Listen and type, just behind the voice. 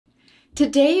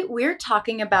Today, we're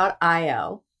talking about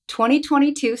I/O,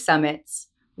 2022 summits,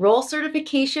 role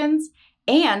certifications,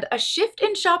 and a shift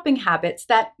in shopping habits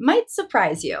that might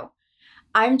surprise you.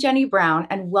 I'm Jenny Brown,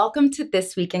 and welcome to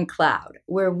This Week in Cloud,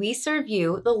 where we serve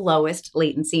you the lowest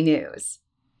latency news.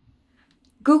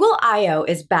 Google I/O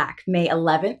is back May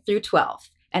 11th through 12th,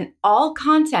 and all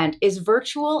content is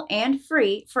virtual and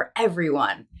free for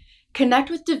everyone. Connect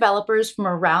with developers from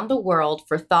around the world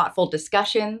for thoughtful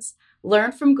discussions,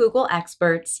 learn from Google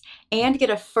experts, and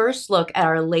get a first look at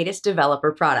our latest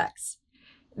developer products.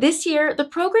 This year, the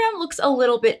program looks a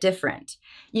little bit different.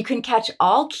 You can catch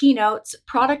all keynotes,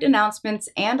 product announcements,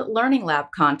 and Learning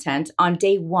Lab content on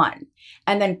day one,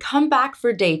 and then come back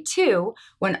for day two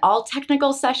when all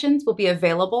technical sessions will be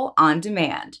available on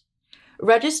demand.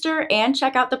 Register and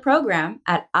check out the program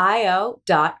at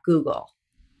io.google.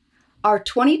 Our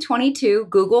 2022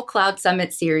 Google Cloud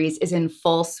Summit series is in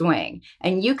full swing,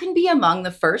 and you can be among the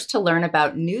first to learn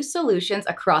about new solutions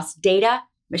across data,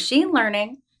 machine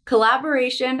learning,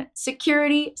 collaboration,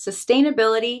 security,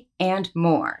 sustainability, and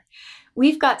more.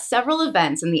 We've got several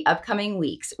events in the upcoming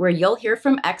weeks where you'll hear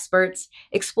from experts,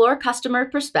 explore customer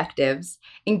perspectives,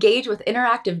 engage with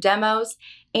interactive demos,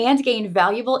 and gain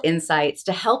valuable insights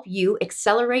to help you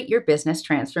accelerate your business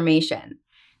transformation.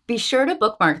 Be sure to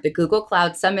bookmark the Google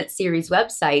Cloud Summit Series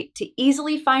website to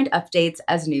easily find updates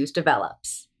as news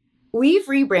develops. We've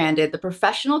rebranded the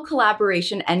Professional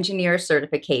Collaboration Engineer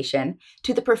certification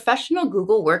to the Professional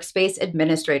Google Workspace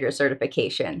Administrator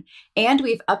certification, and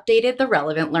we've updated the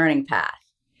relevant learning path.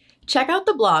 Check out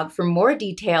the blog for more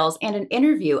details and an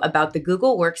interview about the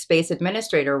Google Workspace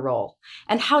Administrator role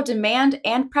and how demand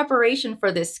and preparation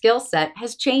for this skill set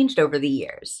has changed over the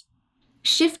years.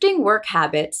 Shifting work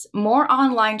habits, more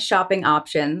online shopping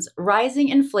options, rising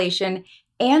inflation,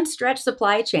 and stretched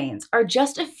supply chains are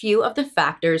just a few of the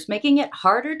factors making it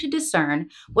harder to discern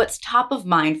what's top of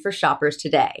mind for shoppers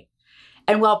today.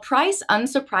 And while price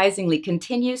unsurprisingly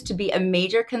continues to be a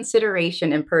major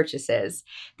consideration in purchases,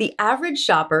 the average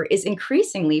shopper is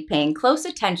increasingly paying close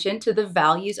attention to the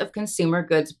values of consumer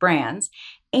goods brands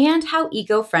and how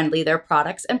eco-friendly their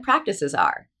products and practices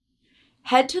are.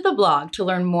 Head to the blog to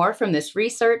learn more from this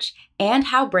research and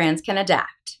how brands can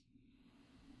adapt.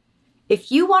 If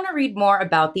you want to read more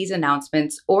about these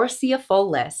announcements or see a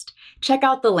full list, check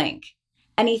out the link.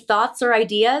 Any thoughts or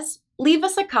ideas? Leave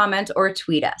us a comment or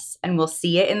tweet us, and we'll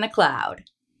see you in the cloud.